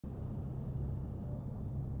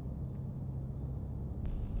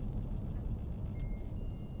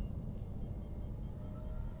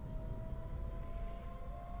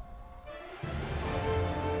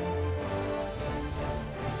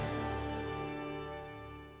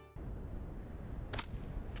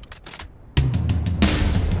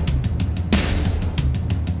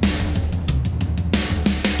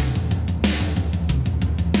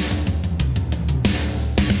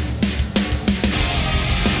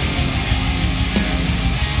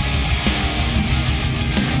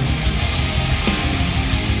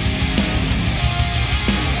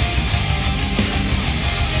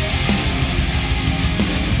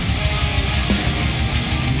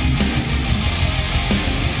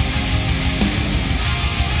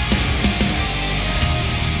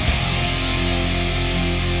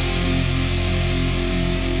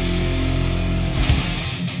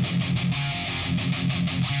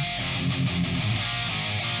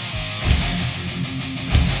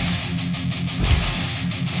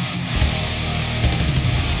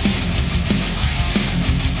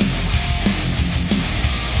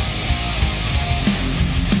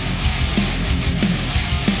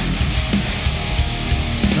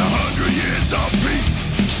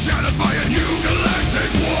shattered by a new galactic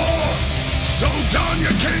war. So don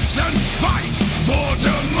your capes and fight for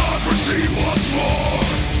democracy once more.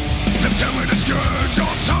 The terminus scourge,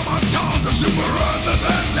 automatons of super Earth at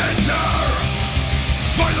the center.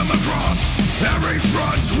 Fight them across every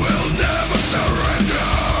front, will never surrender.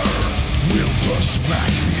 We'll push back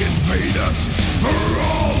the invaders for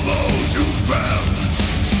all those who fell,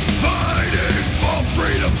 fighting for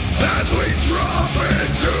freedom as we drop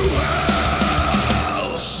into hell.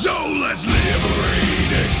 So let's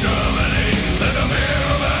liberate, exterminate, let them hear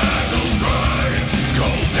a battle cry.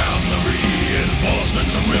 Call down the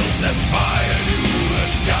reinforcements and we'll set fire to the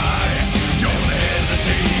sky. Don't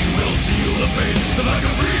hesitate, we'll seal the fate of like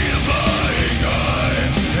a freedom flying high.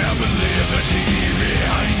 And with liberty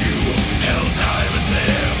behind you, Helldivers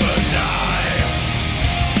never die.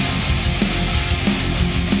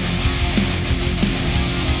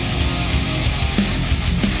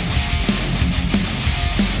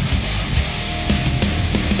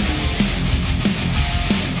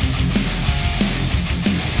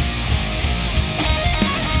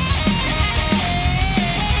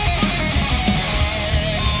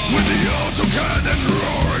 With the auto-cannon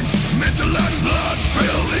roaring, mental and blood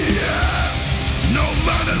fill the air. No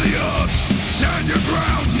matter the odds, stand your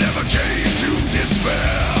ground, never cave to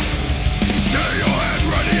despair. Stay your head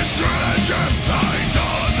ready, a stratagem, eyes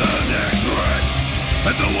on the next threat.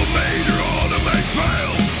 And though a major order may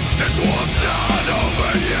fail, this war's not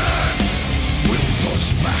over yet. We'll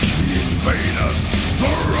push back the invaders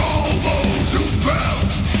for all those who fell,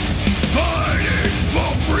 fighting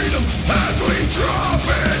for freedom as we drop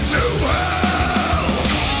into hell.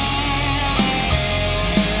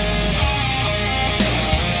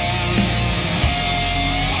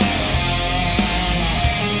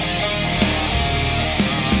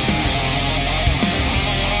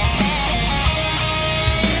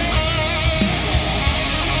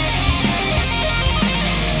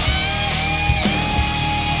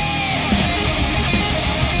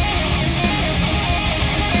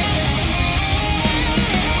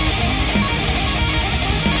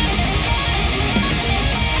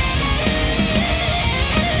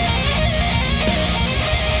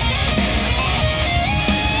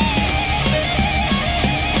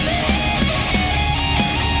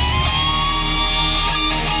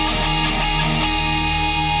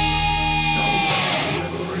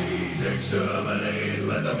 Exterminate,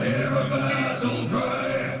 let them hear a battle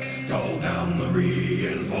cry. Call down the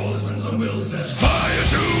reinforcements and we'll set fire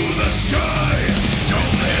to